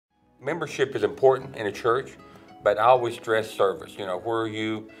Membership is important in a church, but I always stress service. You know, where are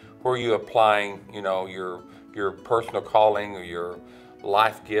you applying, you know, your personal calling or your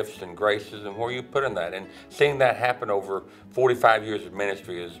life gifts and graces, and where are you putting that? And seeing that happen over 45 years of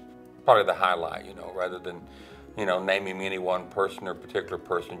ministry is probably the highlight, you know, rather than, you know, naming any one person or particular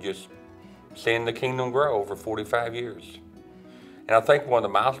person, just seeing the kingdom grow over 45 years. And I think one of the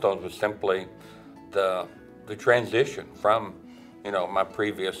milestones was simply the transition from, you know, my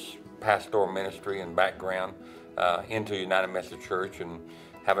previous pastoral ministry and background into United Methodist Church and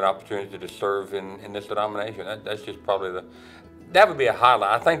have an opportunity to serve in this denomination. That's just probably that would be a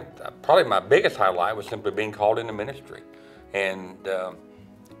highlight. I think probably my biggest highlight was simply being called into ministry and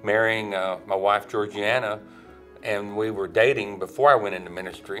marrying my wife Georgiana, and we were dating before I went into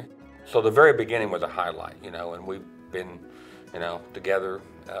ministry. So the very beginning was a highlight, you know, and we've been, you know, together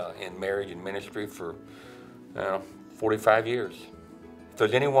in marriage and ministry for 45 years. If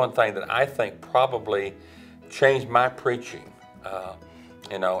there's any one thing that I think probably changed my preaching,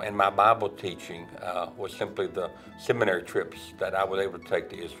 you know, and my Bible teaching was simply the seminary trips that I was able to take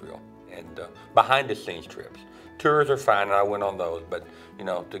to Israel and behind the scenes trips. Tours are fine, and I went on those, but you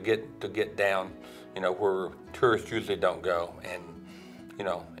know, to get down, you know, where tourists usually don't go, and you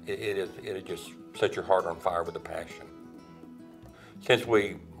know, it just set your heart on fire with a passion. Since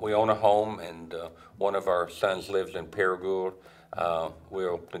we own a home and one of our sons lives in Paragould,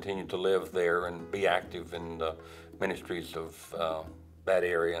 we'll continue to live there and be active in the ministries of that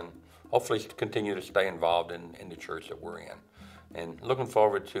area, and hopefully continue to stay involved in the church that we're in. And looking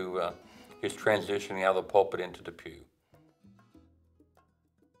forward to his transitioning out of the pulpit into the pew.